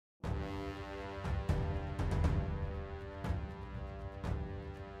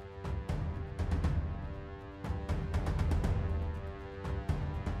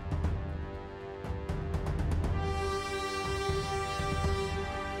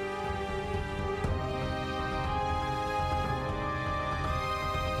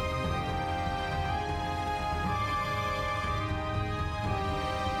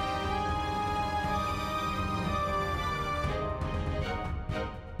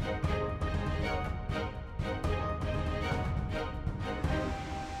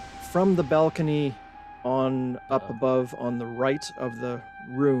from the balcony on up above on the right of the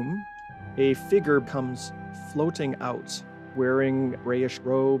room, a figure comes floating out wearing grayish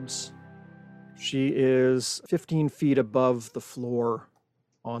robes. She is 15 feet above the floor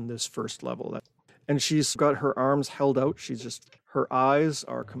on this first level. And she's got her arms held out. Her eyes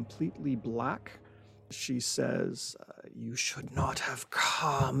are completely black. She says, "You should not have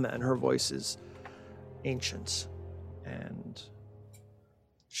come." And her voice is ancient. And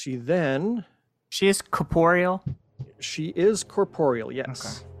she is corporeal? She is corporeal, yes.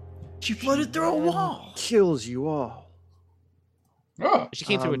 Okay. She floated through a wall. Kills you all. Oh. She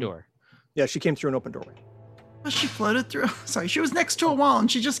came through a door. Yeah, she came through an open doorway. Well, she floated through. Sorry, she was next to a wall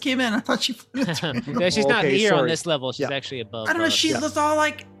and she just came in. I thought she floated through. No, she's not here on sorry. this level. She's Yeah. actually above. I don't know. She looks all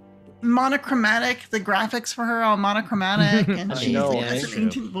like monochromatic. The graphics for her are all monochromatic, and I she know, has right? an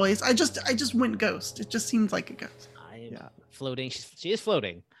ancient voice. I just went ghost. It just seemed like a ghost. Yeah. Floating. She is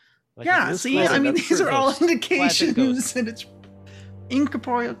floating. Like Yeah. is See, floating, I mean, that's these true. are all Ghost. Classic indications ghost. that it's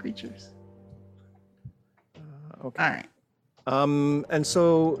incorporeal creatures. Okay. All right. And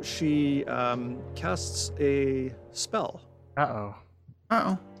so she casts a spell, Uh-oh.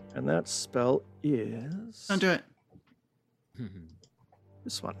 Uh-oh. and that spell is Don't do it.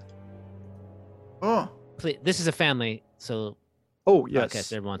 this one. Oh. Please, this is a family, so Oh, yes.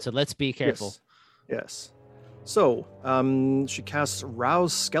 podcast everyone. So let's be careful. Yes. So she casts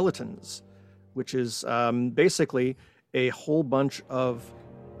Rouse Skeletons, which is basically a whole bunch of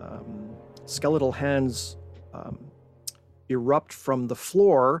skeletal hands erupt from the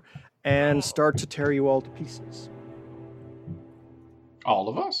floor and start to tear you all to pieces. All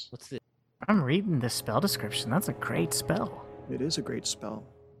of us? What's the? I'm reading the spell description. That's a great spell. It is a great spell.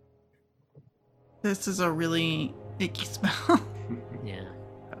 This is a really icky spell. Yeah.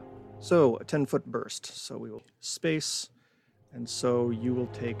 So a 10-foot burst. So we will space, and so you will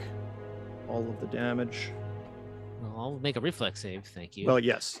take all of the damage. Well, I'll make a reflex save. Thank you. Well,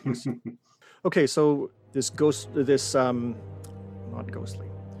 yes. Okay, so this not ghostly.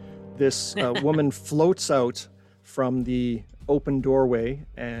 This woman floats out from the open doorway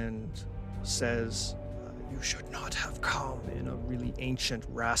and says, "You should not have come," in a really ancient,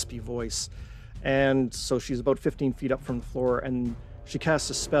 raspy voice. And so she's about 15 feet up from the floor, and she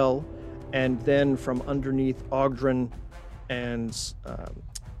casts a spell, and then from underneath Ogdrin and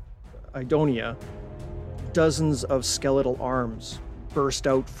Idonia, dozens of skeletal arms burst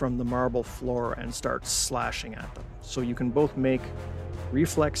out from the marble floor and start slashing at them. So you can both make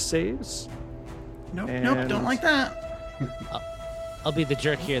reflex saves. Nope, And- don't like that. I'll be the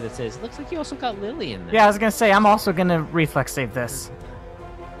jerk here that says, "Looks like you also got Lily in there." Yeah, I was gonna say, I'm also gonna reflex save this.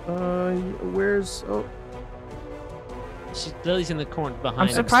 Where's... Oh, Lily's in the corner behind. I'm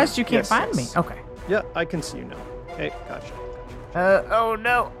him. surprised you can't Yes, find yes. me. Okay. yeah, I can see you now. Okay, gotcha. Oh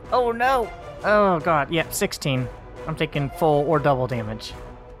no. Oh no. Oh god. Yep, 16. I'm taking full or double damage.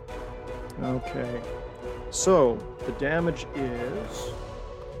 Okay. So, the damage is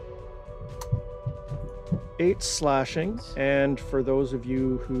 8 slashing, and for those of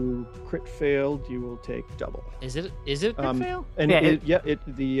you who crit failed, you will take double. Is it a crit fail? And Yeah,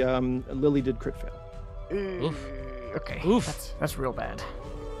 the Lily did crit fail. Oof. Okay. Oof. That's real bad.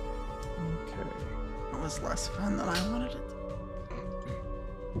 Okay. It was less fun than I wanted it.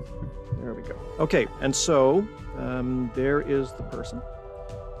 There we go. Okay, and so there is the person.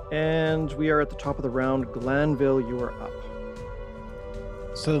 And we are at the top of the round. Glanville, you are up.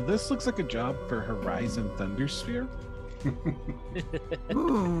 So this looks like a job for Horizon Thundersphere.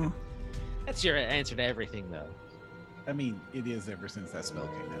 Ooh. That's your answer to everything, though. I mean, it is ever since that spell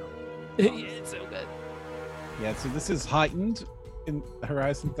came out. Yeah, it's so good. Yeah, so this is heightened in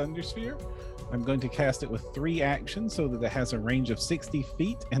Horizon Thundersphere. I'm going to cast it with 3 actions so that it has a range of 60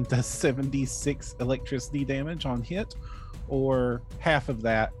 feet and does 76 electricity damage on hit, or half of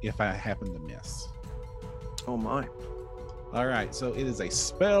that if I happen to miss. Oh my. All right, so it is a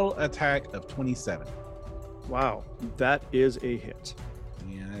spell attack of 27. Wow, that is a hit.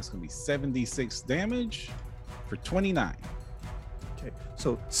 And that's going to be 76 damage for 29. Okay,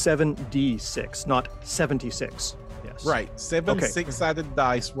 so 7d6, not 76. Yes. Right, 7 Okay. 6-sided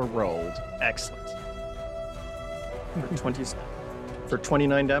dice were rolled. Excellent. For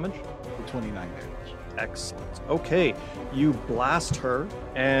 29 damage? For 29 damage. Excellent. Okay, you blast her,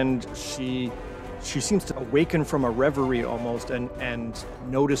 and she seems to awaken from a reverie almost and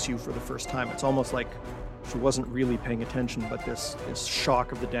notice you for the first time. It's almost like she wasn't really paying attention, but this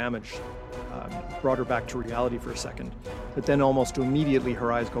shock of the damage brought her back to reality for a second. But then almost immediately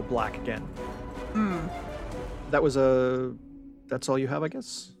her eyes go black again. That's all you have, I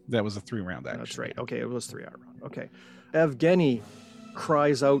guess? That was a 3-round action. That's right. Okay, it was 3-hour round. Okay. Evgeny,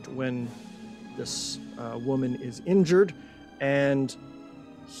 cries out when this woman is injured, and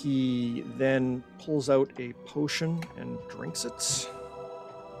he then pulls out a potion and drinks it.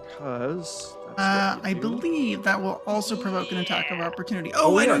 Because I believe that will also provoke an attack of opportunity.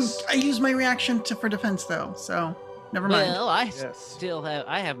 Oh, I yes. don't. I use my reaction for defense though, so never mind. Well, I Yes. still have.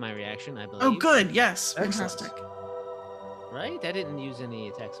 I have my reaction, I believe. Oh, good. Yes, Excellent. fantastic. Right? I didn't use any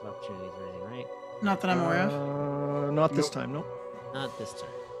attacks of opportunities or anything, right? Not that I'm aware of. Not this Nope. time, no. Not this turn.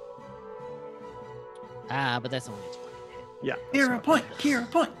 Ah, but that's only a 20. Yeah. that's Hero not point. bad. Hero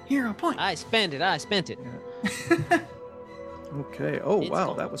point. Hero point. I spent it. I spent it. Okay. Oh, It's wow.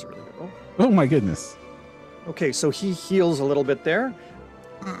 gone. That was a really good roll. Oh my goodness. Okay, so he heals a little bit there,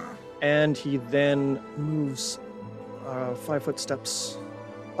 Mm. and he then moves 5-foot steps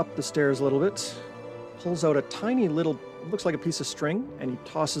up the stairs a little bit, pulls out a tiny little, looks like a piece of string, and he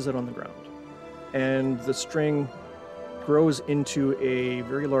tosses it on the ground. And the string grows into a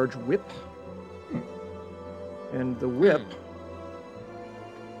very large whip. And the whip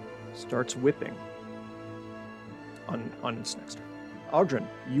starts whipping on its next turn. Audrin,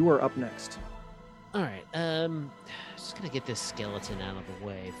 you are up next. All right. Just gonna get this skeleton out of the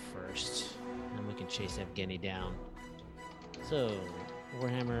way first, and then we can chase Evgeny down. So,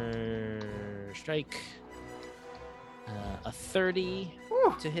 Warhammer strike. A 30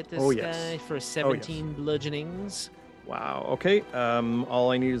 to hit this Oh, yes. guy for 17 bludgeonings. Wow. Okay.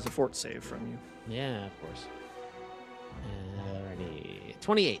 All I need is a fort save from you. Yeah, of course. Alrighty.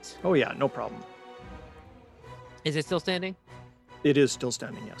 28. Oh yeah, no problem. Is it still standing? It is still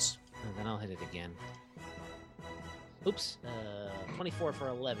standing. Yes. And then I'll hit it again. Oops. 24 for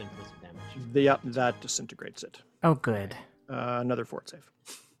 11 points of damage. That disintegrates it. Oh, good. Another fort save.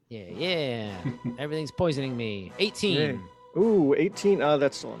 Yeah. Everything's poisoning me. 18. Yay. Ooh, 18.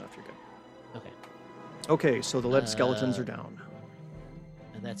 That's still enough. You're good. Okay. Okay, so the lead skeletons are down.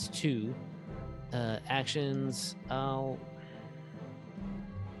 And that's 2. Actions. I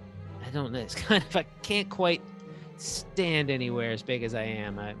don't know. It's kind of, I can't quite stand anywhere as big as I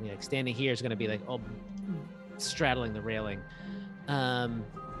am. I mean, like standing here is going to be like, straddling the railing.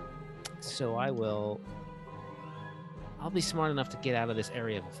 So I'll be smart enough to get out of this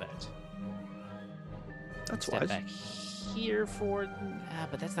area of effect. That's Step wise. back here for,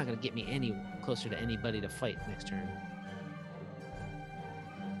 but that's not going to get me any closer to anybody to fight next turn.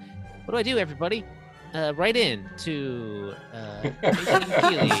 What do I do, everybody? Write in to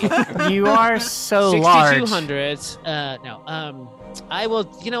Keely. You are so large. 6200. I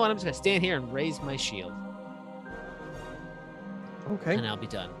will. You know what? I'm just gonna stand here and raise my shield, Okay, and I'll be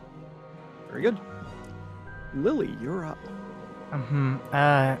done. very good. Lily, you're up.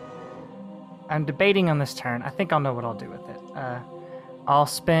 I'm debating on this turn. I think I'll know what I'll do with it. I'll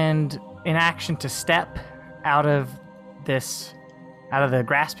spend an action to step out of the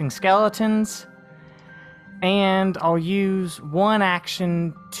grasping skeletons, and I'll use one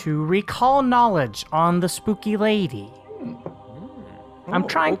action to recall knowledge on the spooky lady. I'm Oh,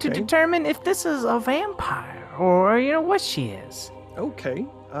 trying to okay. determine if this is a vampire or what she is. Okay.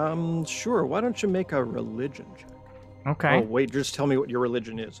 Sure. Why don't you make a religion check? Okay. Oh wait, just tell me what your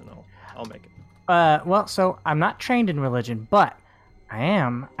religion is, and I'll make it. Well, so I'm not trained in religion, but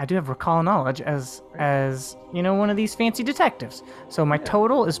I do have recall knowledge as one of these fancy detectives. So my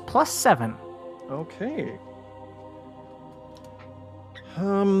total is +7. Okay.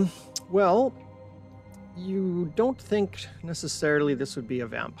 Well, you don't think necessarily this would be a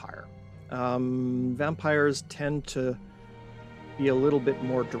vampire. Vampires tend to be a little bit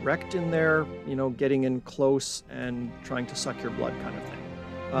more direct in their, getting in close and trying to suck your blood kind of thing.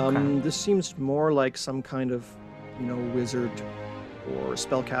 Okay. This seems more like some kind of, wizard or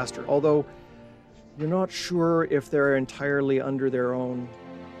spellcaster, although you're not sure if they're entirely under their own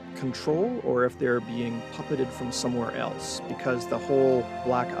control or if they're being puppeted from somewhere else, because the whole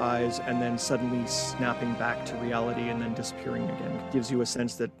black eyes and then suddenly snapping back to reality and then disappearing again gives you a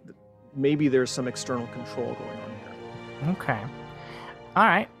sense that maybe there's some external control going on here. Okay. All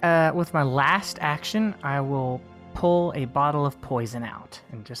right. With my last action, I will pull a bottle of poison out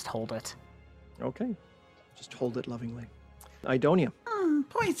and just hold it. Okay. Just hold it lovingly. Idonia.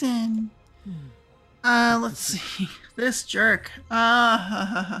 Poison. Let's see. This jerk.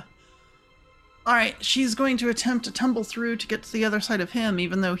 All right, she's going to attempt to tumble through to get to the other side of him,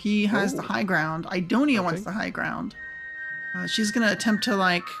 even though he has the Oh. high ground. Idonia wants Okay. the high ground. She's going to attempt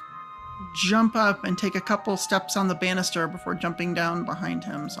to, jump up and take a couple steps on the banister before jumping down behind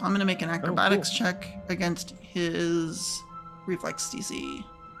him. So I'm going to make an acrobatics check against his reflex DC.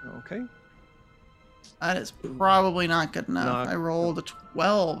 Okay. That is probably not good enough. Not- I rolled a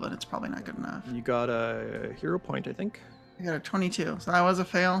 12, and it's probably not good enough. You got a hero point, I think. I got a 22, so that was a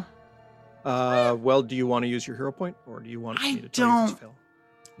fail. Well, do you want to use your hero point, or do you want I me to tell you if it's don't- a fail?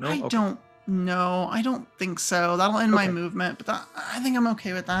 No? I Okay. don't know. I don't think so. That'll end my Okay. movement, but I think I'm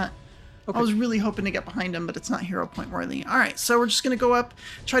okay with that. Okay. I was really hoping to get behind him, but it's not hero point worthy. All right, so we're just going to go up,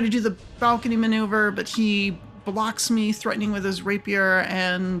 try to do the balcony maneuver, but he blocks me, threatening with his rapier,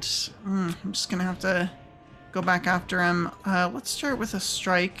 and I'm just going to have to go back after him. Let's start with a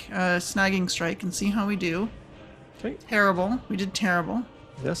strike, snagging strike, and see how we do. Okay. Terrible. We did terrible.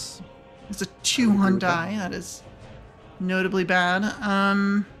 Yes. It's a 2 agree on with that. die. That is notably bad.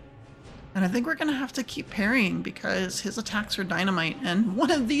 And I think we're going to have to keep parrying because his attacks are dynamite. And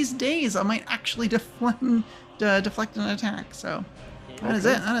one of these days, I might actually deflect an attack. So that is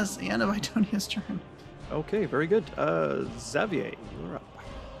Okay. it. That is the end of Idonia's turn. Okay, very good. Xavier, you're up.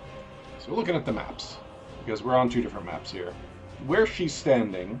 So we're looking at the maps, because we're on 2 different maps here. Where she's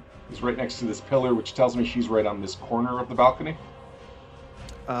standing is right next to this pillar, which tells me she's right on this corner of the balcony.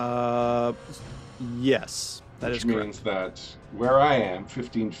 Yes, that is Which correct. means that where I am,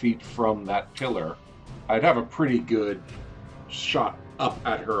 15 feet from that pillar, I'd have a pretty good shot up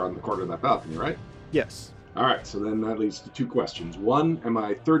at her on the corner of that balcony, right? Yes. All right, so then that leads to 2 questions. One, am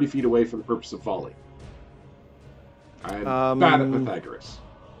I 30 feet away for the purpose of volley? I'm bad at Pythagoras.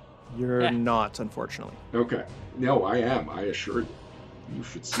 You're Yeah. not, unfortunately. Okay. No, I am, I assure you. You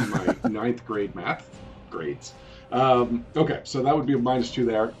should see my 9th grade math grades. Okay, so that would be a -2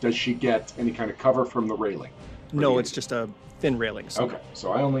 there. Does she get any kind of cover from the railing? No, the it's just a thin railing. So Okay,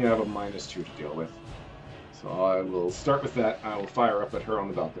 so I only have a -2 to deal with. So I will start with that. I will fire up at her on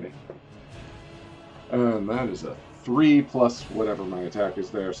the balcony. And that is a 3 plus whatever my attack is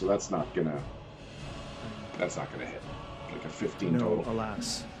there, so that's not gonna hit. Like a 15 no, total.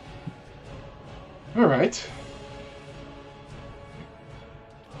 alas. Alright.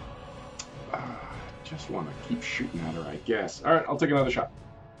 Just want to keep shooting at her, I guess. Alright, I'll take another shot.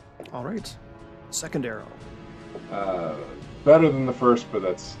 All right. Second arrow. Better than the first, but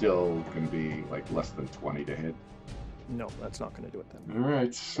that's still going to be like less than 20 to hit. No, that's not going to do it then.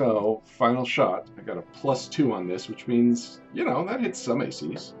 Alright, so final shot. I got a +2 on this, which means, that hits some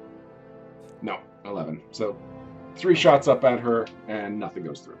ACs. No, 11. So 3 shots up at her, and nothing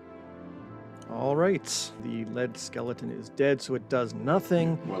goes through. All right. The lead skeleton is dead, so it does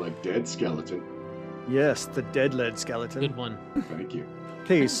nothing. More like dead skeleton. Yes, the dead lead skeleton. Good one. Thank you.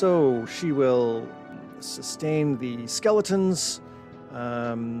 Okay, so she will sustain the skeleton's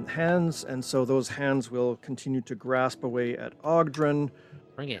hands, and so those hands will continue to grasp away at Ogdren.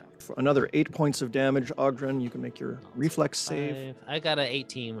 Bring it. For another 8 points of damage, Ogdren, you can make your reflex save. 5. I got a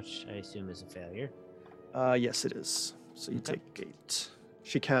 18, which I assume is a failure. Yes, it is. So you Okay. take 8.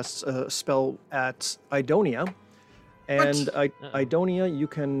 She casts a spell at Idonia. And Idonia, you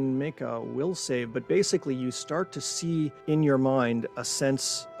can make a will save, but basically you start to see in your mind a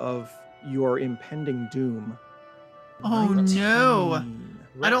sense of your impending doom. Oh no! 19.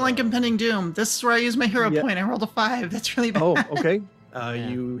 I don't like impending doom. This is where I use my hero Yeah. point. I rolled a 5. That's really bad. Oh, okay. Yeah.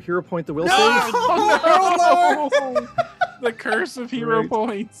 You hero point the will No! save. Oh, no! The curse of hero Right.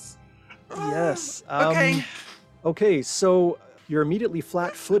 points. Yes. Okay. Okay, so you're immediately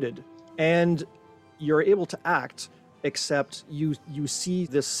flat-footed, and you're able to act, except you see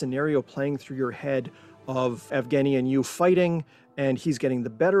this scenario playing through your head of Evgeny and you fighting, and he's getting the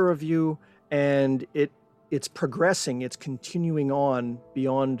better of you, and it's progressing, it's continuing on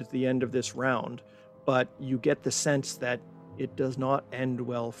beyond the end of this round, but you get the sense that it does not end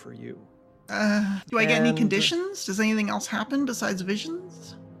well for you. Do I get any And- conditions? Does anything else happen besides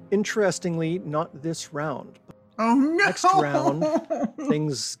visions? Interestingly, not this round. Oh no! Next round,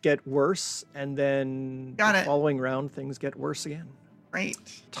 Things get worse, and then Got the it. following round, things get worse again. Right.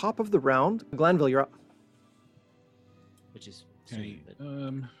 Top of the round, Glanville, you're up. Which is Okay, sweet, but I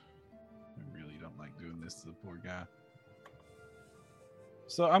really don't like doing this to the poor guy.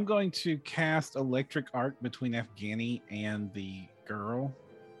 So I'm going to cast Electric Arc between Evgeny and the girl.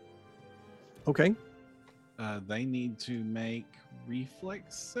 Okay. They need to make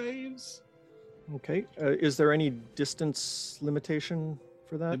reflex saves. Okay. Is there any distance limitation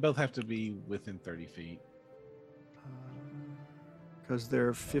for They that? both have to be within 30 feet. Because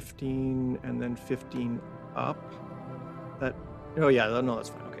they're 15 and then 15 up. Oh yeah, no, that's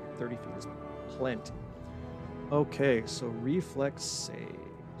fine. Okay, 30 feet is plenty. Okay, so reflex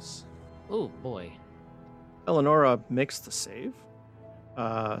saves. oh boy. Eleonora makes the save.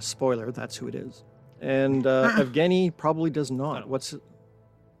 Spoiler, that's who it is. And Evgeny probably does not. What's the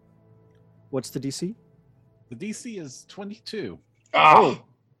DC? The DC is 22. Oh!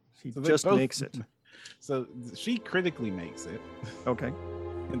 He So they just both- makes it. So she critically makes it Okay.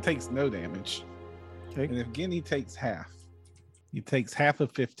 and takes no damage. Okay. And Evgeny takes half. He takes half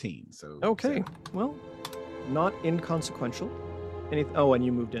of 15. So Okay, 7. well, not inconsequential. Oh, and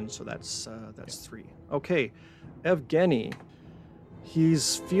you moved in, so that's 3. Okay, Evgeny.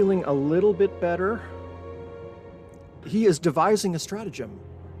 He's feeling a little bit better. He is devising a stratagem,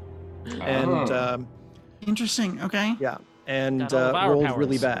 and Interesting. Okay. yeah, and Got all of our rolled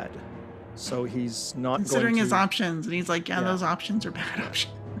really powers. bad. So he's not Considering going his to... options, and he's like, yeah, Yeah. those options are bad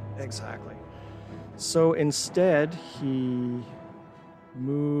options. Exactly. So instead, he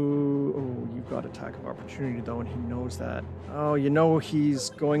Oh, you've got attack of opportunity though, and he knows that. Oh, you know he's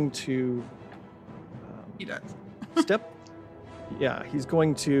going to He does. step. Yeah, he's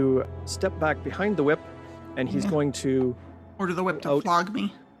going to step back behind the whip, and he's Yeah. going to Order the whip to Out. flog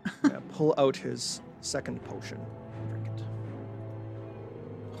me. pull out his second potion. Drink it.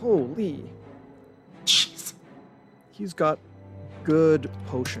 Holy, Jeez. he's got good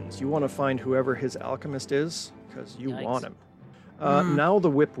potions. You want to find whoever his alchemist is, because you Yikes. want him. Mm. Now the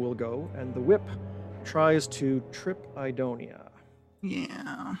whip will go, and the whip tries to trip Idonia,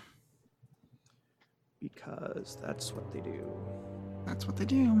 Yeah, because that's what they do. that's what they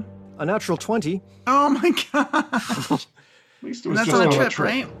do. A natural 20. Oh my gosh. At least it And was that's just on a trip,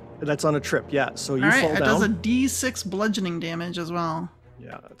 right? That's on a trip, yeah. So you All right, fall it down. does a D6 bludgeoning damage as well.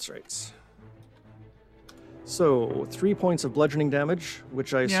 Yeah, that's right. So 3 points of bludgeoning damage,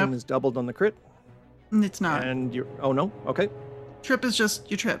 which I assume Yep. is doubled on the crit. And it's not. And you're... Oh, no? Okay. Trip is just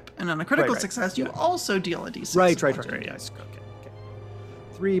you trip, and on a critical right, success, you yeah. also deal a D6. Right, of right, bludgeoning yes. Okay.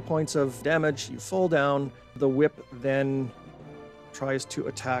 3 points of damage. You fall down. The whip then tries to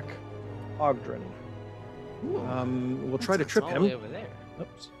attack Ogdrin. Ooh. We'll try to It's trip all the way him. over there.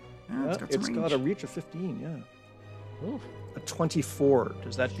 Oops. Yeah, it's got some It's range. got a reach of 15, yeah. Ooh, A 24.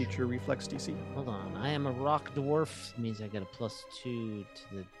 Does that feature reflex DC? hold on. I am a rock dwarf. Means I got a +2 to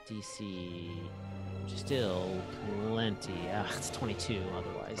the DC. Which is still plenty. It's 22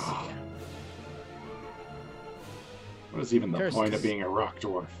 otherwise. Yeah. What is even the Curses. point of being a rock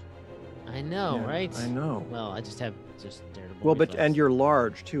dwarf? I know, Yeah, right? I know. Well, I just have Daredevil. Well, but reflex. and you're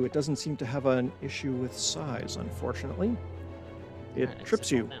large too. It doesn't seem to have an issue with size, unfortunately. It Alright, trips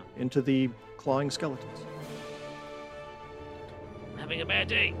so you fall down. into the clawing skeletons. I'm having a bad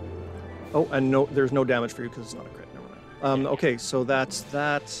day. Oh, and no, there's no damage for you because it's not a crit. Never mind. Okay, so that's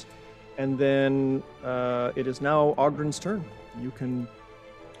that, and then it is now Ogdrin's turn. You can.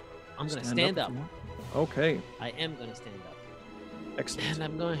 I'm gonna stand stand if up. you want. Okay, I am gonna stand up, excellent. and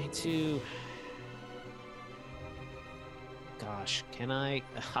I'm going to. Gosh, can I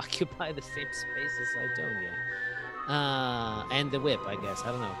occupy the same space as Sidonia? And the whip, I guess. I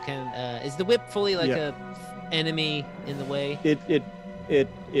don't know. Can is the whip fully like Yeah. a enemy in the way? It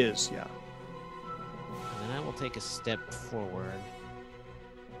is, yeah. And then I will take a step forward,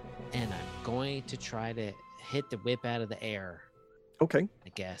 and I'm going to try to hit the whip out of the air. Okay, I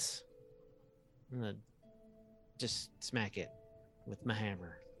guess. I'm gonna just smack it with my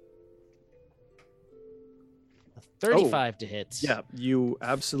hammer. A 35 to hit. yeah. You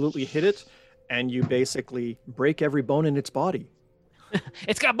absolutely hit it, and you basically break every bone in its body.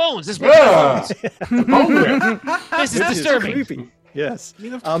 It's got bones. This Yeah! Bone rip. This is Which disturbing. creepy. Yes. I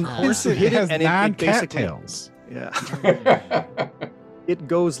mean, of Um, course you it hit it has and it 9 basically- cattails. Yeah. It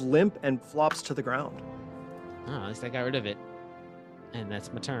goes limp and flops to the ground. Oh, at least I got rid of it. And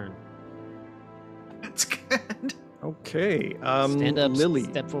that's my turn. It's good. Okay. Stand up, Lily.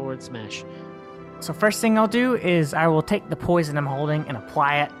 step forward, smash. So first thing I'll do is I will take the poison I'm holding and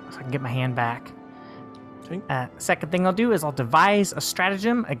apply it so I can get my hand back. Okay. Second thing I'll do is I'll devise a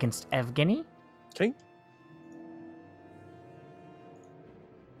stratagem against Evgeny. Okay.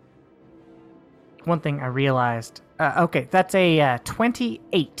 One thing I realized. Okay, that's a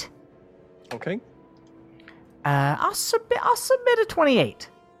 28. Okay. I'll submit a 28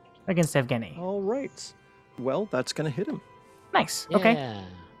 against Evgeny. All right. Well, that's gonna hit him. Nice. Okay.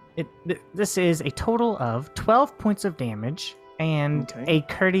 Yeah. This is a total of 12 points of damage and Okay. a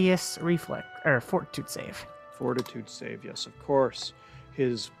courteous reflex or fortitude save. Fortitude save. Yes, of course.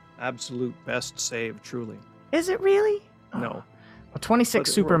 His absolute best save, truly. Is it really? No. Well, 26 But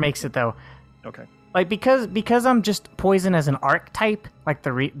it super will- makes it though. Okay. Like because I'm just poison as an archetype, like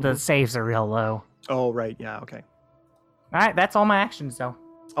the saves are real low. Oh, right. Yeah. Okay. All right, that's all my actions though.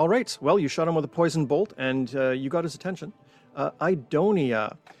 All right. Well, you shot him with a poison bolt, and you got his attention.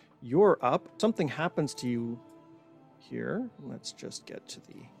 Idonia, you're up. Something happens to you here. Let's just get to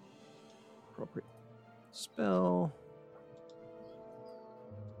the appropriate spell.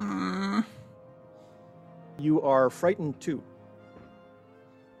 Mm. You are frightened too.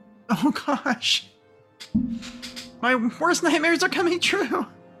 Oh gosh. My worst nightmares are coming true.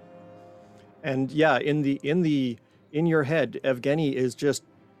 And yeah, in the in your head, Evgeny is just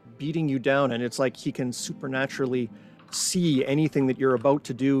beating you down, and it's like he can supernaturally see anything that you're about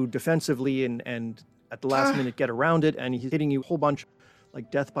to do defensively and at the last minute get around it, and he's hitting you a whole bunch, like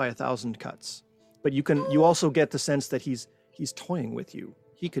death by 1,000 cuts. But you also get the sense that he's toying with you.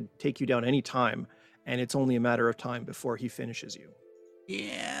 He could take you down any time, and it's only a matter of time before he finishes you.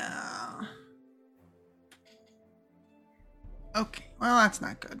 Yeah. Okay, well, that's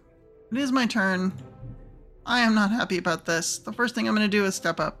not good. It is my turn. I am not happy about this. The first thing I'm going to do is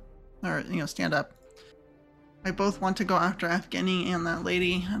step up, or, stand up. I both want to go after Evgeny and that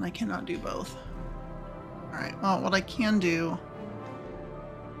lady, and I cannot do both. Alright, well, what I can do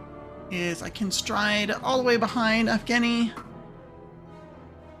is I can stride all the way behind Evgeny.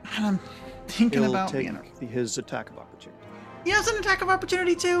 And I'm thinking He'll about take being his attack of opportunity. He has an attack of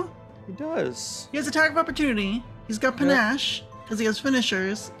opportunity too? He does. He has attack of opportunity. He's got panache, because he has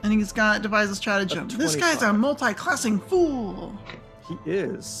finishers, and he's got devise a stratagem. This guy's a multi-classing fool. He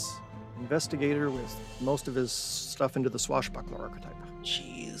is. Investigator with most of his stuff into the swashbuckler archetype.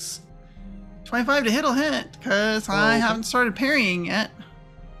 Jeez. 25 to hit'll hit, because I haven't started parrying yet.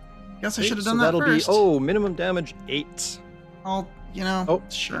 Guess I should have done that first. Minimum damage 8. I'll,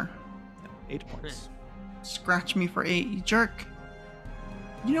 sure. 8 points. Scratch me for 8, you jerk.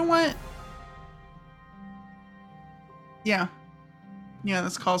 You know what? Yeah,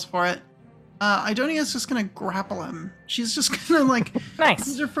 this calls for it. Idonia's just gonna grapple him. She's just gonna nice.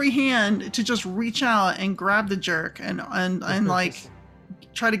 use her free hand to just reach out and grab the jerk and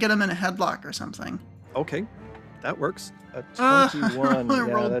try to get him in a headlock or something. Okay, that works. A 21. I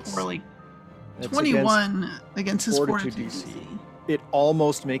rolled poorly. 21 against his fortitude DC. It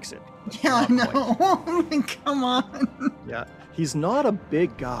almost makes it. Yeah, I know. Come on. Yeah, he's not a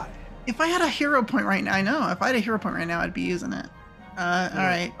big guy. If I had a hero point right now, if I had a hero point right now, I'd be using it. All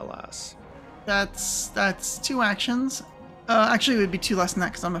right. Alas. That's 2 actions. Actually, it would be 2 less than that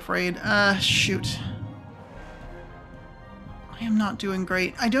because I'm afraid. Shoot. I am not doing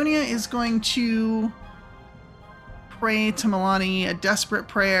great. Idonia is going to pray to Milani a desperate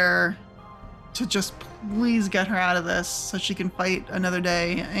prayer to just please get her out of this so she can fight another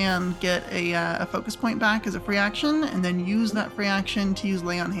day and get a focus point back as a free action, and then use that free action to use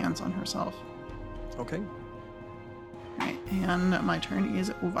lay on hands on herself. Okay. Alright, and my turn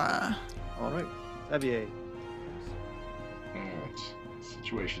is over. Alright. Xavier. Alright.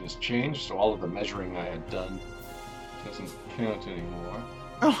 Situation has changed, so all of the measuring I had done doesn't count anymore.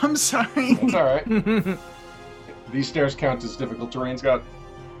 Oh, I'm sorry. That's alright. These stairs count as difficult terrain, Scott?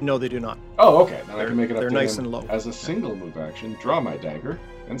 No, they do not. Oh, okay. Then I can make it up they're to nice him and low. as a single move action, draw my dagger,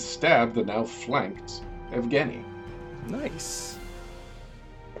 and stab the now flanked Evgeny. Nice.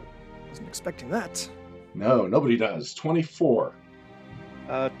 Wasn't expecting that. No, nobody does. 24.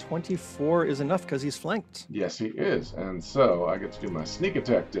 24 is enough because he's flanked. Yes, he is. And so I get to do my sneak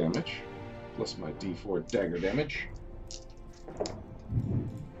attack damage, plus my d4 dagger damage,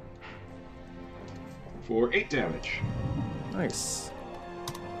 for 8 damage. Nice.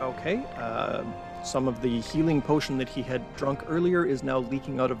 Okay. Some of the healing potion that he had drunk earlier is now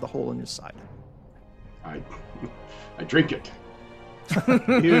leaking out of the hole in his side. I drink it.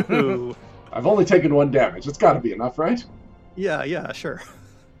 Ew. I've only taken 1 damage. It's got to be enough, right? Yeah, sure.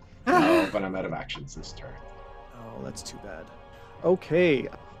 Oh, but I'm out of actions this turn. Oh, that's too bad. Okay.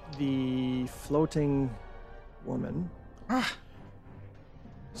 The floating woman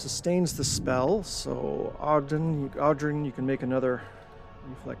sustains the spell, so Audrin, you can make another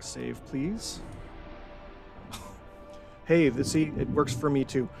reflex save, please. Hey, see, it works for me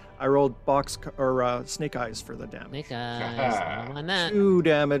too. I rolled snake eyes for the damage. Snake eyes. I don't mind that. 2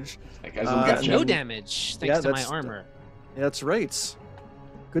 damage. Snake eyes will get you. No damage thanks to my that's- armor. That's right.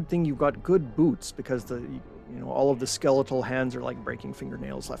 Good thing you got good boots because all of the skeletal hands are like breaking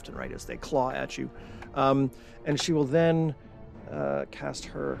fingernails left and right as they claw at you. And she will then cast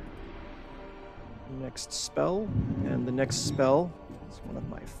her next spell, and the next spell is one of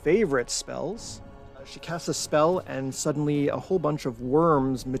my favorite spells. She casts a spell, and suddenly a whole bunch of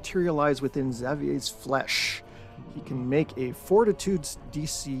worms materialize within Xavier's flesh. He can make a Fortitude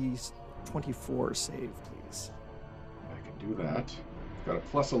DC 24 save, please. I can do that. Got a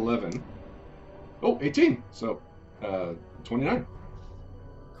plus 11. Oh, 18. So, 29.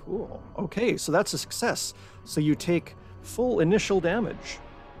 Cool. Okay, so that's a success. So you take full initial damage,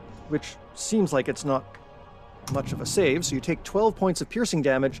 which seems like it's not much of a save. So you take 12 points of piercing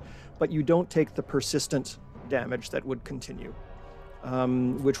damage, but you don't take the persistent damage that would continue,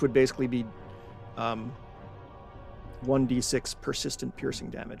 which would basically be 1d6 persistent piercing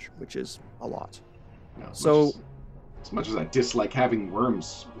damage, which is a lot. Now, So, as much as I dislike having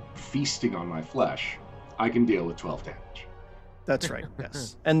worms feasting on my flesh, I can deal with 12 damage. That's right.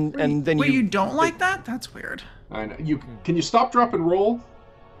 Yes. And then Wait, you don't like that? That's weird. I know. Can you stop, drop, and roll?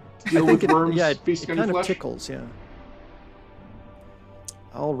 Deal with worms, it feast on kind your of flesh? tickles, yeah.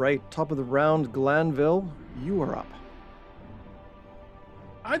 All right, top of the round, Glanville, you are up.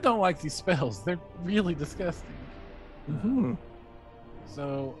 I don't like these spells. They're really disgusting. Mm-hmm.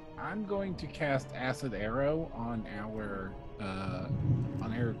 So I'm going to cast Acid Arrow on our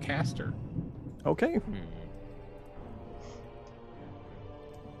caster. Okay.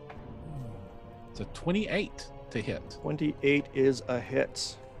 It's a 28 to hit. 28 is a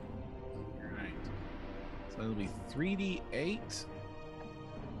hit. All right. So it'll be 3d8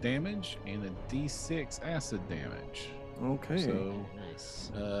 damage and a d6 acid damage. Okay. So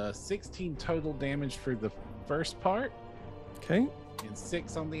Nice. 16 total damage for the first part Okay. and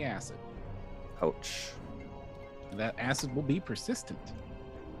 6 on the acid. Ouch. And that acid will be persistent.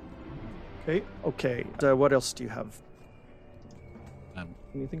 Okay. Okay. What else do you have? Um,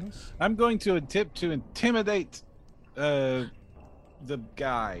 Anything else? I'm going to attempt to intimidate the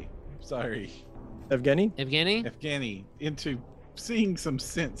guy. Sorry, Evgeny? Evgeny, into seeing some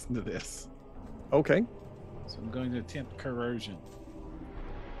sense into this. Okay. So I'm going to attempt coercion.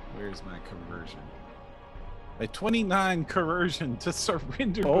 Where's my coercion? A 29 coercion to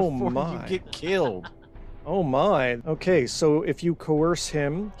surrender Oh before my. you get killed. Oh my. Okay, so if you coerce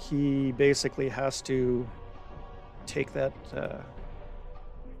him, he basically has to take that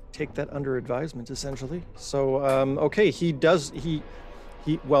under advisement, essentially. So okay, he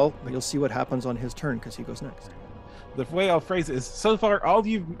well, you'll see what happens on his turn because he goes next. The way I'll phrase it is: so far, all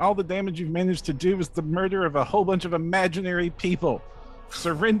the damage you've managed to do is the murder of a whole bunch of imaginary people.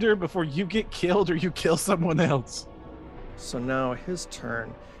 Surrender before you get killed or you kill someone else. So now his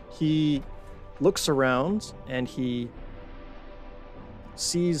turn. He looks around and he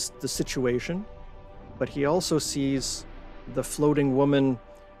sees the situation, but he also sees the floating woman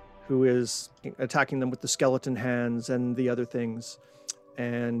who is attacking them with the skeleton hands and the other things.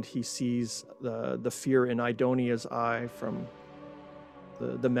 And he sees the fear in Idonia's eye from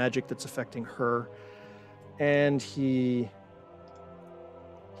the magic that's affecting her. And he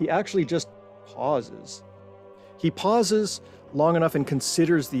actually just pauses. He pauses long enough and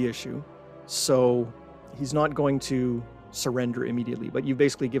considers the issue. So he's not going to surrender immediately, but you've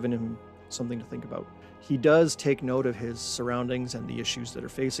basically given him something to think about. He does take note of his surroundings and the issues that are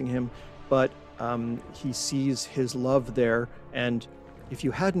facing him, but he sees his love there. And if you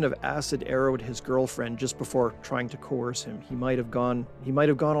hadn't have acid arrowed his girlfriend just before trying to coerce him, he might have gone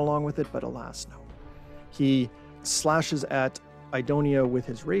along with it, but alas, no. He slashes at Idonia with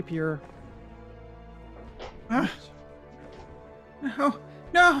his rapier.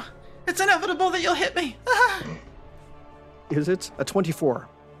 No, it's inevitable that you'll hit me. Is it a 24?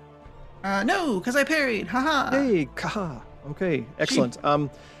 No, because I parried. Haha. Hey, kaha. Okay, excellent. And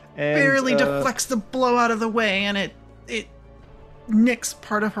Barely deflects the blow out of the way, and it nicks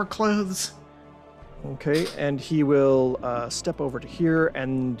part of her clothes. Okay, and he will step over to here,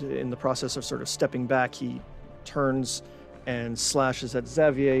 and in the process of sort of stepping back, he turns and slashes at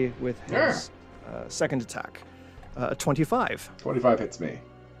Xavier with his second attack. 25. 25 hits me.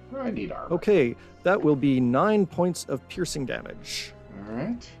 I need armor. Okay, that will be 9 points of piercing damage. All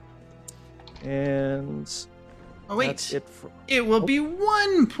right. And Oh wait, that's it for... it will be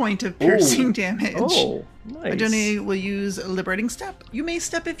 1 point of piercing damage. Oh, nice. Idoni will use a liberating step. You may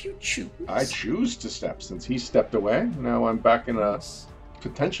step if you choose. I choose to step since he stepped away. Now I'm back in a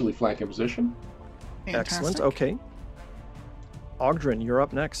potentially flanking position. Excellent, okay. Ogdrin, you're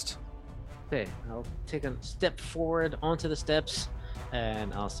up next. Okay, I'll take a step forward onto the steps,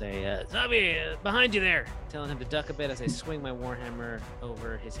 and I'll say, Zombie, behind you there! Telling him to duck a bit as I swing my Warhammer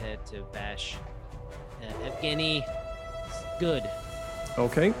over his head to bash Evgeny. Good.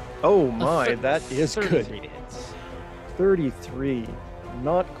 Okay. Oh my, that is 33 good. to hit. 33.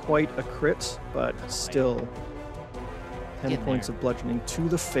 Not quite a crit, but still 10 Getting points there. of bludgeoning to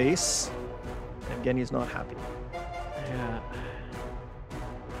the face. Evgeny's not happy. Yeah.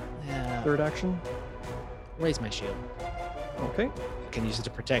 Third action. Raise my shield. Okay. I can use it to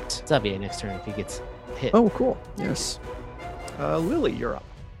protect Xavier next turn if he gets hit. Oh, cool. Yes. Lily, you're up.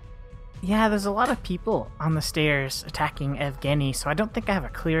 Yeah, there's a lot of people on the stairs attacking Evgeny, so I don't think I have a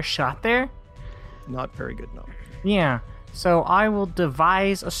clear shot there. Not very good, no. Yeah, so I will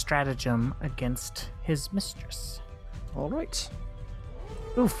devise a stratagem against his mistress. All right.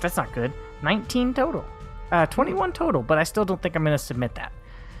 Oof, that's not good. 19 total. 21 total, but I still don't think I'm going to submit that.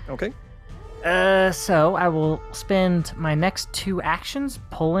 Okay. So I will spend my next 2 actions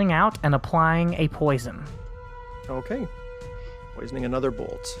pulling out and applying a poison. Okay. Poisoning another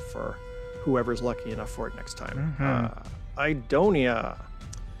bolt for whoever's lucky enough for it next time. Mhm. Idonia.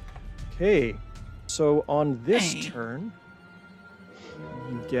 Okay, so on this Hey. turn,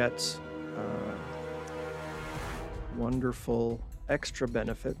 you get wonderful extra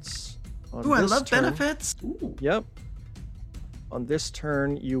benefits. On Ooh, I this love turn- benefits. Ooh. Yep. On this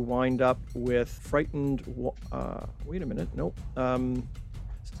turn, you wind up with frightened. Wait a minute. Nope.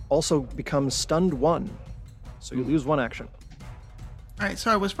 Also becomes stunned 1, so you lose 1 action. All right,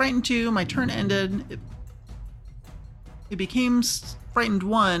 so I was frightened 2. My turn ended. It became frightened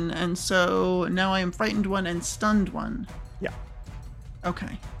 1, and so now I am frightened 1 and stunned 1. Yeah.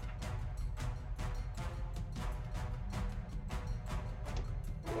 Okay.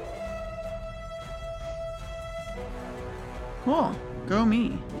 Cool. Go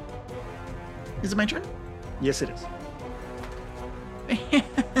me. Is it my turn? Yes, it is.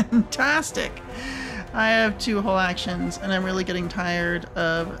 Fantastic. I have 2 whole actions, and I'm really getting tired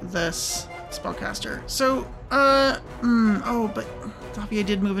of this spellcaster. So, oh, but Xavier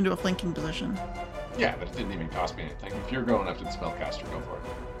did move into a flanking position. Yeah, but it didn't even cost me anything. If you're going after the spellcaster, go for it.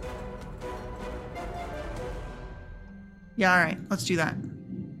 Yeah, all right, let's do that.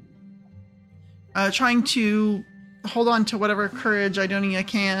 Trying to hold on to whatever courage Idonia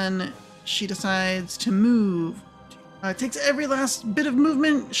can, she decides to move. Takes every last bit of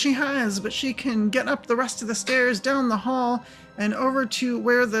movement she has, but she can get up the rest of the stairs, down the hall, and over to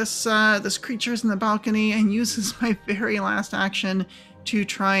where this creature's in the balcony, and uses my very last action to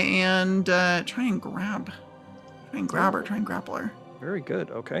try and grab her, try and grapple her. Very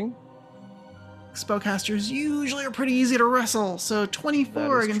good. Okay. Spellcasters usually are pretty easy to wrestle, so 24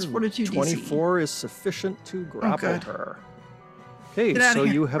 That is against true. Fortitude DC. 24 is sufficient to grapple good. her. Okay, Get out so of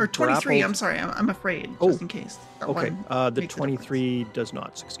here. you have or 23, grappled. I'm sorry, I'm afraid, Oh, just in case. That Okay, one the makes a difference. 23 does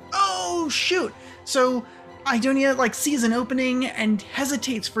not succeed. Oh, shoot! So Idonia sees an opening and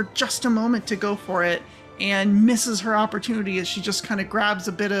hesitates for just a moment to go for it, and misses her opportunity as she just kind of grabs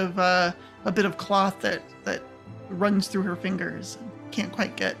a bit of cloth that runs through her fingers. Can't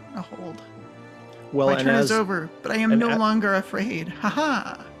quite get a hold. Well, My and turn as, is over, but I am and no a- longer afraid.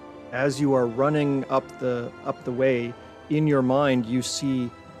 Haha! as you are running up the way, in your mind you see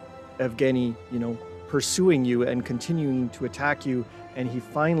Evgeny, pursuing you and continuing to attack you, and he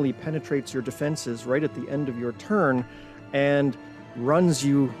finally penetrates your defenses right at the end of your turn and runs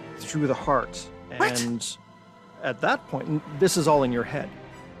you through the heart. What? And at that point, this is all in your head.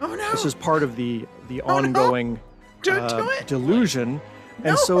 Oh no! This is part of the no. ongoing Don't do it! delusion.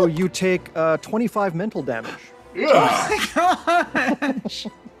 And No. so you take 25 mental damage. Yeah! Oh my gosh!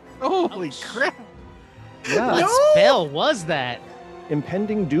 Holy Ouch. crap! Yeah. What No! spell was that?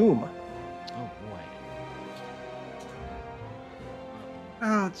 Impending doom. Oh boy.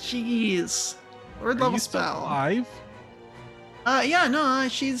 Oh jeez. Third Are level you still spell. alive? Yeah, no,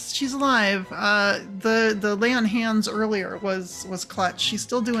 she's alive. The lay on hands earlier was clutch. She's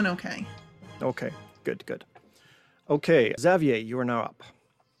still doing okay. Okay, good. Okay, Xavier, you are now up.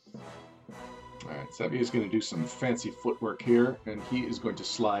 Alright, Xavier's going to do some fancy footwork here, and he is going to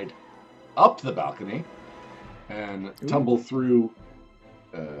slide up the balcony and tumble through,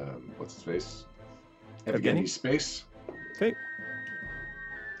 what's his face? Evgeny? Evgeny's space. Okay.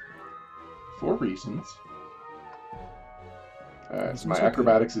 For reasons. Alright, so my Reasons are good.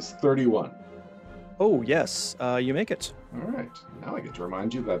 acrobatics is 31. Oh, yes, you make it. Alright, now I get to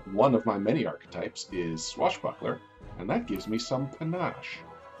remind you that one of my many archetypes is Swashbuckler, and that gives me some panache,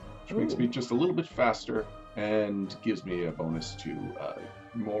 which makes Ooh. me just a little bit faster and gives me a bonus to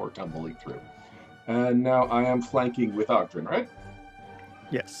more tumbling through. And now I am flanking with Ogdrin, right?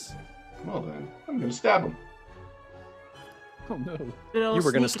 Yes. Well then, I'm going to stab him. Oh no. You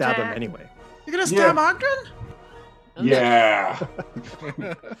were going to stab him anyway. You're gonna stab Ogdrin? Okay. Yeah!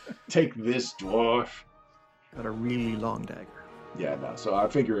 Take this, dwarf. Got a really long dagger. Yeah, no, so I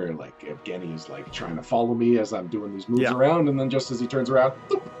figure, Evgeny is, trying to follow me as I'm doing these moves Yeah. around, and then just as he turns around,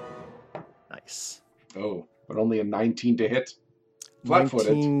 boop. Nice. Oh, but only a 19 to hit.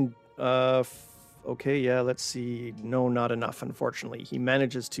 Flat-footed. 19, okay, yeah, let's see. No, not enough, unfortunately. He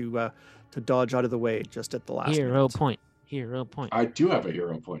manages to dodge out of the way just at the last Hero minute. point. Hero point. I do have a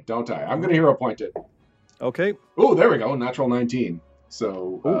hero point, don't I? I'm going to hero point it. Okay, Oh, there we go. Natural 19.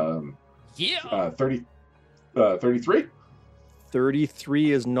 So, Ooh. Yeah. 33?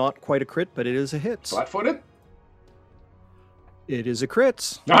 33 is not quite a crit, but it is a hit. Flat-footed? It is a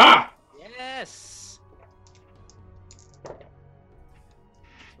crit. Ah! Yes. That's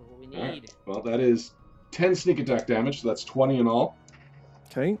what we All right. need. Well, that is 10 sneak attack damage, so that's 20 in all.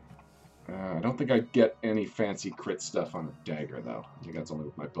 Okay, I don't think I get any fancy crit stuff on a dagger, though. I think that's only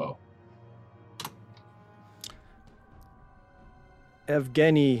with my bow.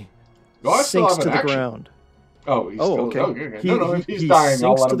 Evgeny No, I still sinks have to an the action. ground. Oh, he's Oh, still... okay. okay. He, No, he- if he's he dying,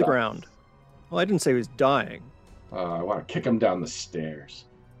 I'll sinks let to him the die. ground. Well, I didn't say he was dying. I want to kick him down the stairs.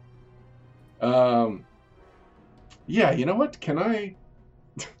 Yeah, you know what? Can I...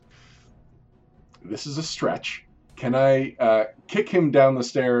 This is a stretch. Can I kick him down the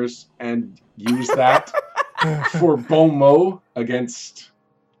stairs and use that for bon mot against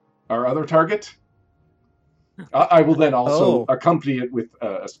our other target? I will then also accompany it with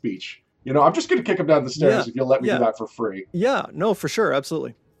a speech. You know, I'm just going to kick him down the stairs if you'll let me do that for free. Yeah, no, for sure,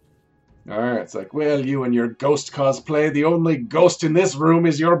 absolutely. All right, it's like, well, you and your ghost cosplay, the only ghost in this room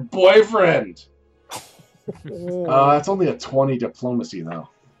is your boyfriend. It's only a 20 diplomacy, though.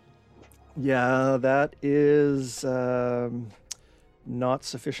 Yeah, that is not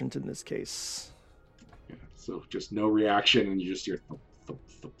sufficient in this case. Yeah, so just no reaction, and you just hear thump, thump,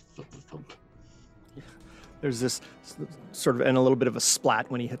 thump, thump, thump. There's this sort of, and a little bit of a splat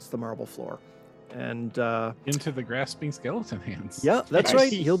when he hits the marble floor. And Into the grasping skeleton hands. yeah, that's Nice.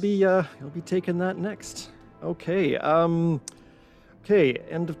 right. He'll be taking that next. Okay. Okay,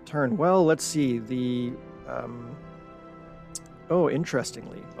 end of turn. Well, let's see. The oh,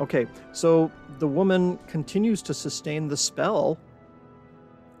 interestingly. Okay, so the woman continues to sustain the spell,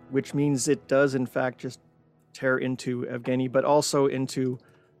 which means it does in fact just tear into Evgeny, but also into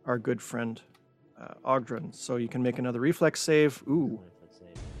our good friend Ogdrin. So you can make another reflex save. Ooh. Reflex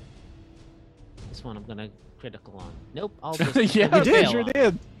save. This one I'm gonna critical on. Nope, I'll just Yeah, critically you fail sure on it.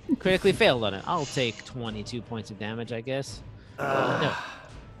 did. Critically failed on it. I'll take 22 points of damage, I guess. No,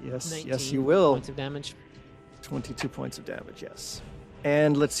 Yes, 19 yes, you will. points of damage. 22 points of damage, yes.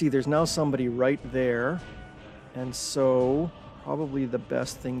 And let's see, there's now somebody right there. And so probably the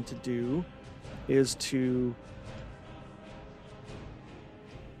best thing to do is to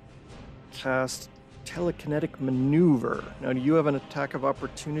cast telekinetic maneuver. Now, do you have an attack of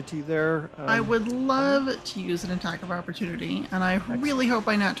opportunity there? I would love to use an attack of opportunity, and I really hope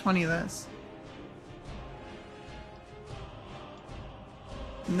I nat 20 this.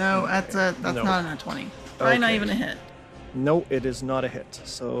 No, that's No. not a nat 20. Probably not Okay. even a hit. No, it is not a hit.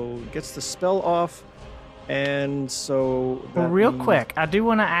 So gets the spell off, and so Well, that real means- quick, I do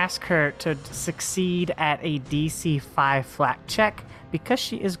want to ask her to succeed at a DC 5 flat check because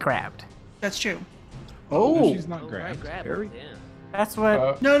she is grabbed. That's true. Oh, She's not Oh, grabbed. grab Very- it, yeah. That's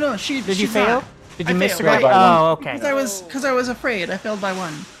what. No, she. Did you she's fail? not. Did I you miss failed. grab? By one. Oh, okay. Because I was afraid. I failed by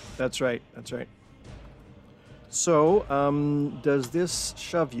 1. that's right. That's right. So, does this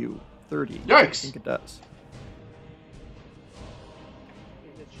shove you 30? I Yikes. think it does.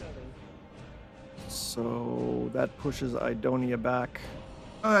 So that pushes Idonia back.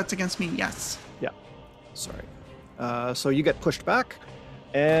 Oh, that's against me. Yes. Sorry. So you get pushed back,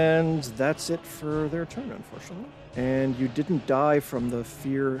 and that's it for their turn, unfortunately. And you didn't die from the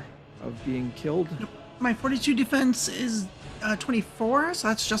fear of being killed. My 42 defense is 24, so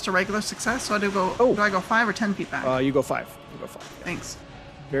that's just a regular success. So I do go. Oh. Do I go 5 or 10 feet back? You go 5. You go 5. Thanks.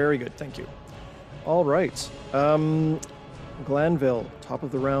 Very good. Thank you. All right. Glanville, top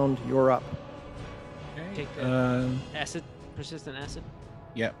of the round. You're up. Okay. Take the- Acid, persistent acid.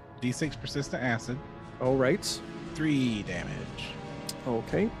 Yep. D6 persistent acid. All right. 3 damage.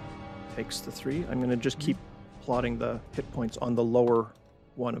 Okay. Takes the 3. I'm going to just keep plotting the hit points on the lower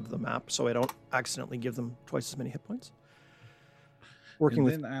one of the map so I don't accidentally give them twice as many hit points. Working And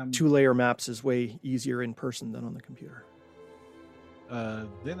with then, 2-layer maps is way easier in person than on the computer.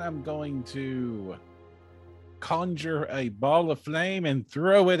 Then I'm going to conjure a ball of flame and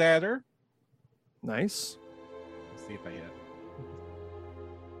throw it at her. Nice. Let's see if I hit.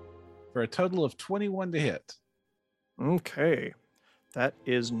 For a total of 21 to hit. Okay. That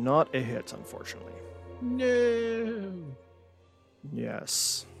is not a hit, unfortunately. No.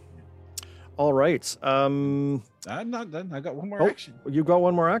 Yes. All right. I'm not done. I got one more Oh. action. You got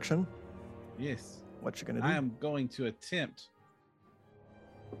one more action. Yes. What you gonna do? I am going to attempt.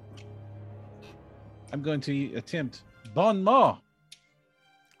 I'm going to attempt Bon mot.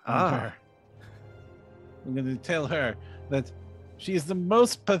 on her. I'm going to tell her that she is the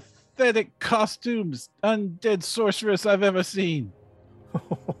most pathetic costumes undead sorceress I've ever seen.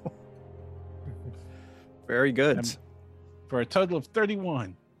 Very good. I'm- For a total of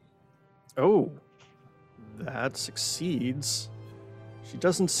 31. Oh, that succeeds. She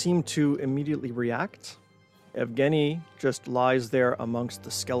doesn't seem to immediately react. Evgeny just lies there amongst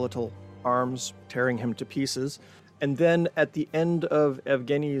the skeletal arms, tearing him to pieces. And then at the end of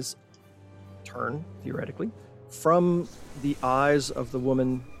Evgeny's turn, theoretically, from the eyes of the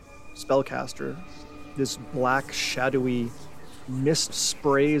woman spellcaster, this black, shadowy mist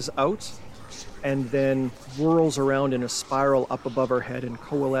sprays out and then whirls around in a spiral up above her head and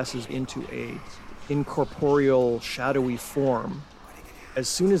coalesces into a incorporeal, shadowy form. As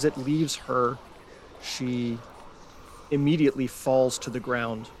soon as it leaves her, she immediately falls to the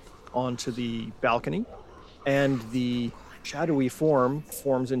ground onto the balcony, and the shadowy form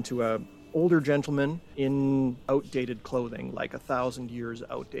forms into a older gentleman in outdated clothing, like 1,000 years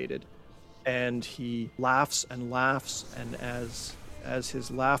outdated. And he laughs and laughs, and as his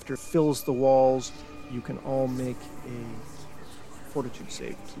laughter fills the walls, you can all make a fortitude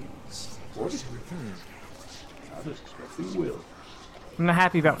save, please. Fortitude? I was expecting will. I'm not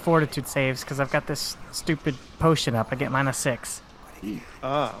happy about fortitude saves because I've got this stupid potion up. I get -6.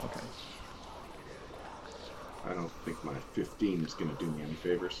 Ah, okay. I don't think my 15 is going to do me any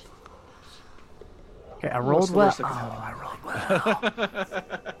favors. Okay, I What's rolled the well. worst that Oh, can happen? I rolled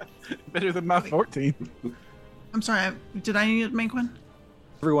well. Better than my 14. I'm sorry, did I need to make one?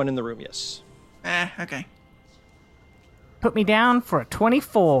 Everyone in the room, yes. Okay. Put me down for a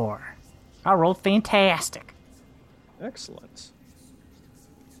 24. I rolled fantastic. Excellent.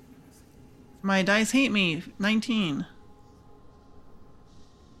 My dice hate me. 19.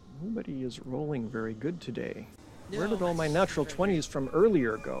 Nobody is rolling very good today. Where did all my natural 20s from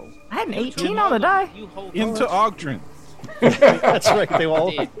earlier go? I had an 18 on the die. You hold Into Ogdrin. That's right, they all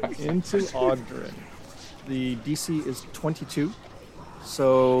Indeed. into Ogdrin. The DC is 22,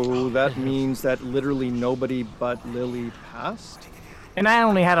 so that means that literally nobody but Lily passed. And I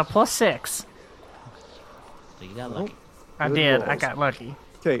only had a +6. So you got lucky. I Good did. I rolls. got lucky.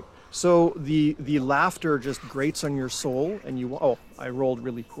 Okay, so the laughter just grates on your soul, and I rolled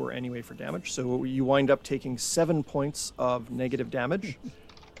really poor anyway for damage, so you wind up taking 7 points of negative damage,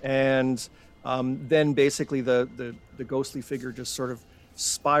 and then basically the ghostly figure just sort of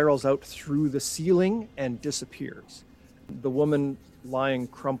spirals out through the ceiling and disappears. The woman lying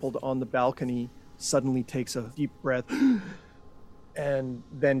crumpled on the balcony suddenly takes a deep breath and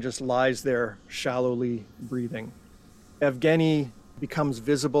then just lies there shallowly breathing. Evgeny becomes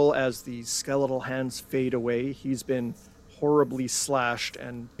visible as the skeletal hands fade away. He's been horribly slashed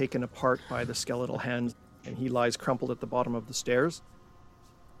and taken apart by the skeletal hands, and he lies crumpled at the bottom of the stairs.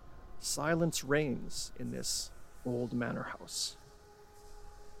 Silence reigns in this old manor house.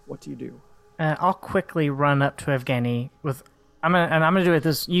 What do you do? I'll quickly run up to Evgeny with. I'm gonna do it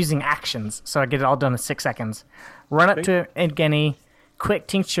this using actions, so I get it all done in 6 seconds. Run up to Evgeny, quick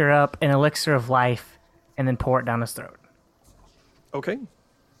tincture up an elixir of life, and then pour it down his throat. Okay.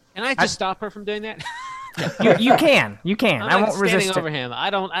 Can I just stop her from doing that? You can. I'm I like won't standing resist over it. him. I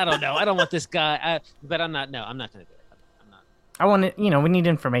don't know. I don't want this guy. But I'm not. No, I'm not gonna do it. I'm not. I want it. We need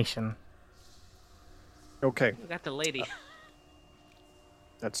information. Okay, We got the lady.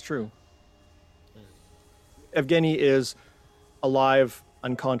 that's true. Evgeny is alive,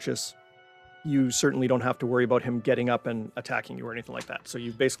 unconscious. You certainly don't have to worry about him getting up and attacking you or anything like that. So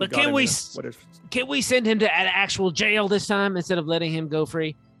you've basically But got can him we in a- s- what if Can we send him to an actual jail this time instead of letting him go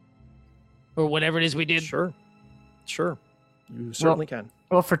free, or whatever it is we did? Sure. You certainly can.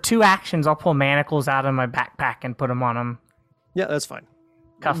 Well, for 2 actions, I'll pull manacles out of my backpack and put them on him. Yeah, that's fine.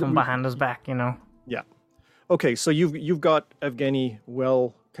 Cuff him behind his back. Yeah. Okay, so you've got Evgeny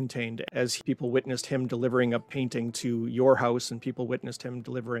well contained as people witnessed him delivering a painting to your house, and people witnessed him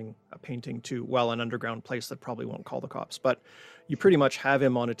delivering a painting to, well, an underground place that probably won't call the cops. But you pretty much have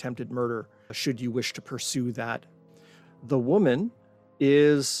him on attempted murder should you wish to pursue that. The woman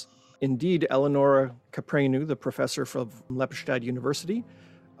is indeed Eleonora Caprenu, the professor from Lepstadt University.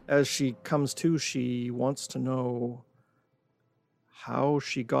 As she comes to, she wants to know how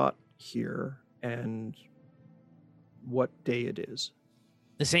she got here and what day it is.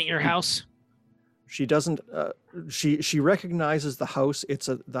 This ain't your house. She doesn't. She recognizes the house. It's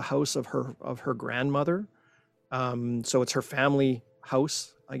the house of her grandmother. So it's her family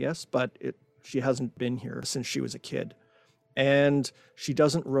house, I guess. But she hasn't been here since she was a kid, and she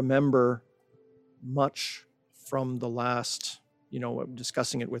doesn't remember much from the last.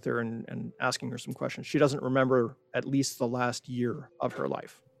 Discussing it with her and asking her some questions. She doesn't remember at least the last year of her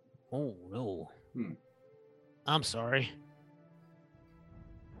life. Oh no. Hmm. I'm sorry.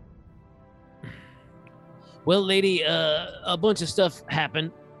 Well, lady, a bunch of stuff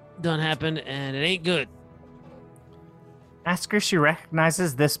done happened, and it ain't good. Ask her if she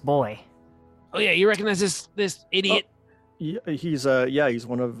recognizes this boy. Oh yeah, you recognize this idiot? Yeah, he's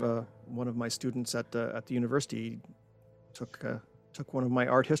one of my students at the university. He took one of my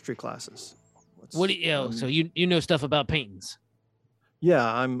art history classes. What do you? So you know stuff about paintings? Yeah,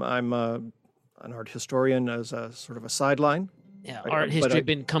 I'm an art historian as a sort of a sideline. Yeah, Right, art but history I-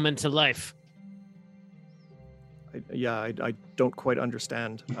 been coming to life. I don't quite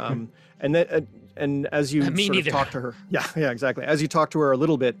understand. And then, and as you Me sort neither. of talk to her, yeah, exactly. As you talk to her a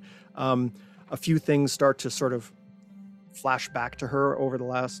little bit, a few things start to sort of flash back to her over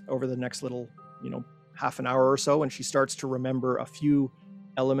the next little, half an hour or so, and she starts to remember a few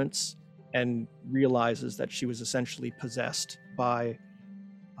elements and realizes that she was essentially possessed by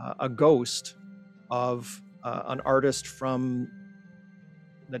a ghost of an artist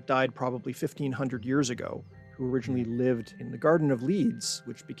that died probably 1,500 years ago, who originally lived in the Garden of Leeds,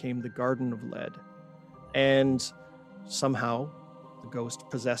 which became the Garden of Lead. And somehow the ghost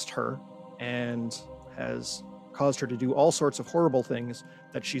possessed her and has caused her to do all sorts of horrible things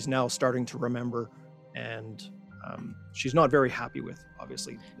that she's now starting to remember. And she's not very happy with,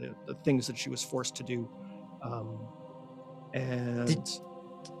 obviously, the things that she was forced to do. Go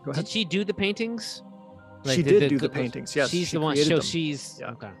ahead. Did she do the paintings? She did do the paintings. Yes, she's she the one. created So them. she's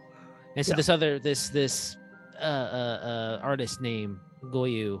Yeah. okay. And so Yeah. this artist name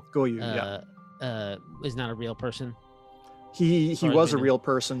Goyu Goyu, is not a real person. He far as was a we know. real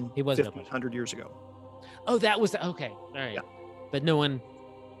person He was a real person. 1,500 years ago. Oh, that was okay. All right, Yeah. but no one.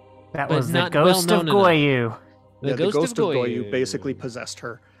 That But was the not ghost well of known enough. Goyu. The Ghost ghost of Goyu Goyu. basically possessed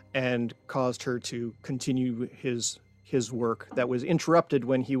her and caused her to continue his work that was interrupted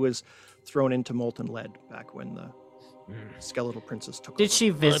when he was thrown into molten lead back when the skeletal princess took Did over. she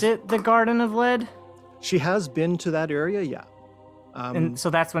visit the Garden of Lead? She has been to that area, yeah. And so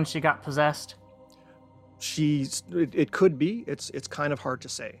that's when she got possessed? It could be. It's kind of hard to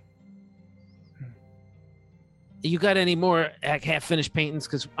say. You got any more half finished paintings?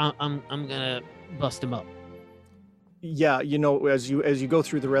 Because I'm gonna bust them up. Yeah, as you go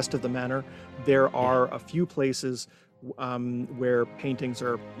through the rest of the manor, there are a few places where paintings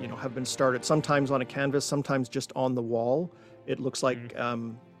are, have been started. Sometimes on a canvas, sometimes just on the wall. It looks like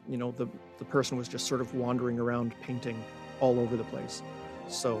the person was just sort of wandering around painting all over the place.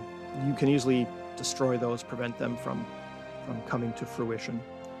 So you can easily destroy those, prevent them from coming to fruition.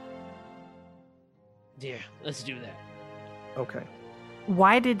 Yeah, let's do that. Okay.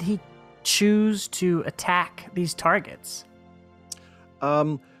 Why did he choose to attack these targets?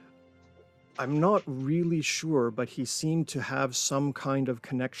 I'm not really sure, but he seemed to have some kind of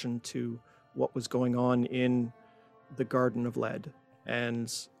connection to what was going on in the Garden of Lead.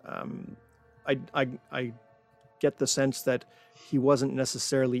 And I get the sense that he wasn't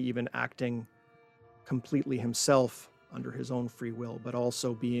necessarily even acting completely himself under his own free will, but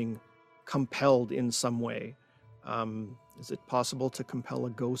also being compelled in some way. Is it possible to compel a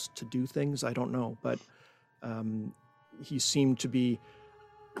ghost to do things? I don't know, but he seemed to be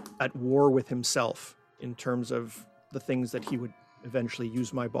at war with himself in terms of the things that he would eventually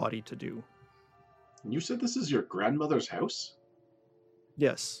use my body to do. You said this is your grandmother's house?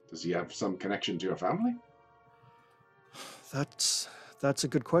 Yes, Does he have some connection to your family? that's a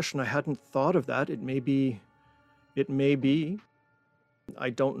good question. I hadn't thought of that. It may be. I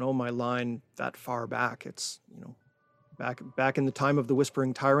don't know my line that far back. It's, back in the time of the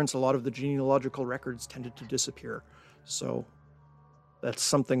Whispering Tyrants, a lot of the genealogical records tended to disappear. So that's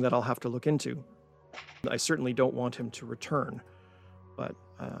something that I'll have to look into. I certainly don't want him to return, but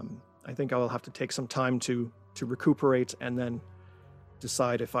I think I will have to take some time to recuperate and then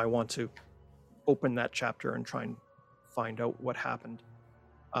decide if I want to open that chapter and try and find out what happened.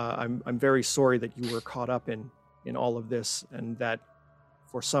 I'm very sorry that you were caught up in all of this and that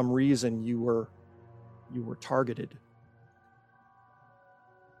for some reason you were targeted.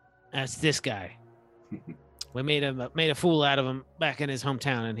 That's this guy. We made a fool out of him back in his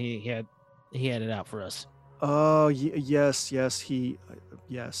hometown, and he had it out for us. Oh, yes.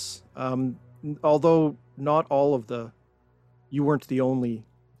 Although not all of you weren't the only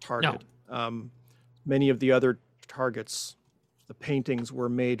target. No. Many of the other targets, the paintings were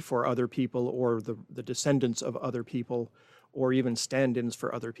made for other people or the descendants of other people, or even stand-ins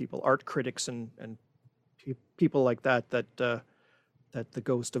for other people, art critics and people like that the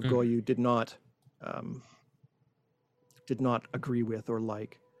ghost of Goyu did not agree with or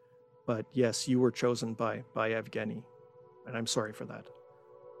like. But yes, you were chosen by Evgeny, and I'm sorry for that.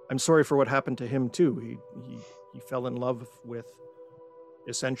 I'm sorry for what happened to him too. He fell in love with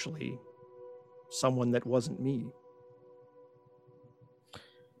essentially someone that wasn't me.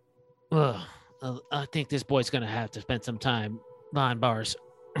 Well, I think this boy's gonna have to spend some time behind bars.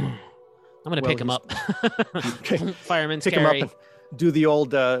 I'm gonna pick him up. Okay. Fireman's Pick carry. him up and do the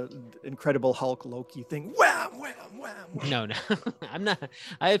old Incredible Hulk Loki thing. Wham, wham, wham, wham. No, I'm not.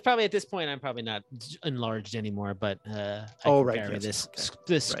 I probably at this point I'm probably not enlarged anymore. But I can right, carry yes,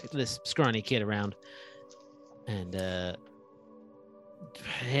 this right. this scrawny kid around and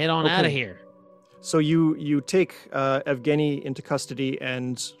head on out of Okay. here. So you take Evgeny into custody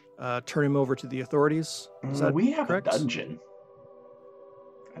and turn him over to the authorities? Is that We have correct? a dungeon.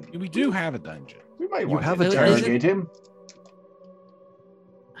 We do have a dungeon. We might You want have to a interrogate him.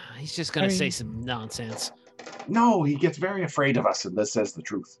 He's just gonna I say mean- some nonsense. No, he gets very afraid of us and says the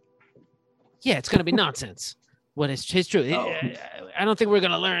truth. Yeah, it's gonna be nonsense. What is his truth? Oh. I don't think we're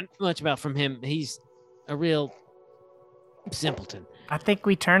gonna learn much about from him. He's a real simpleton. I think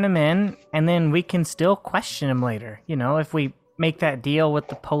we turn him in, and then we can still question him later. You know, if we make that deal with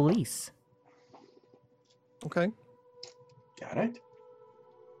the police. Okay. Got it?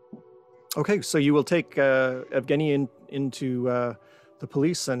 Okay, so you will take Evgeny into the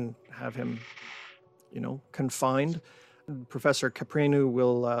police and have him, confined. Professor Caprenu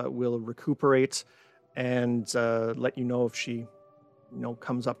will recuperate and let you know if she,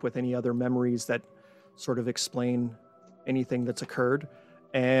 comes up with any other memories that sort of explain anything that's occurred.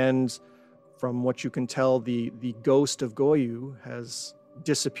 And from what you can tell, the ghost of Goyu has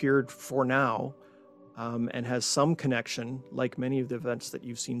disappeared for now. And has some connection, like many of the events that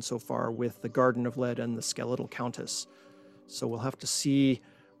you've seen so far, with the Garden of Lead and the Skeletal Countess. So we'll have to see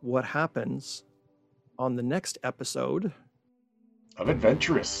what happens on the next episode Of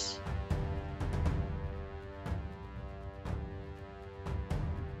Adventurous.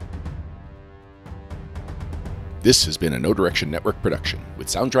 This has been a No Direction Network production, with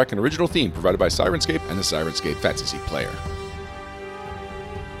soundtrack and original theme provided by Sirenscape and the Sirenscape Fantasy Player.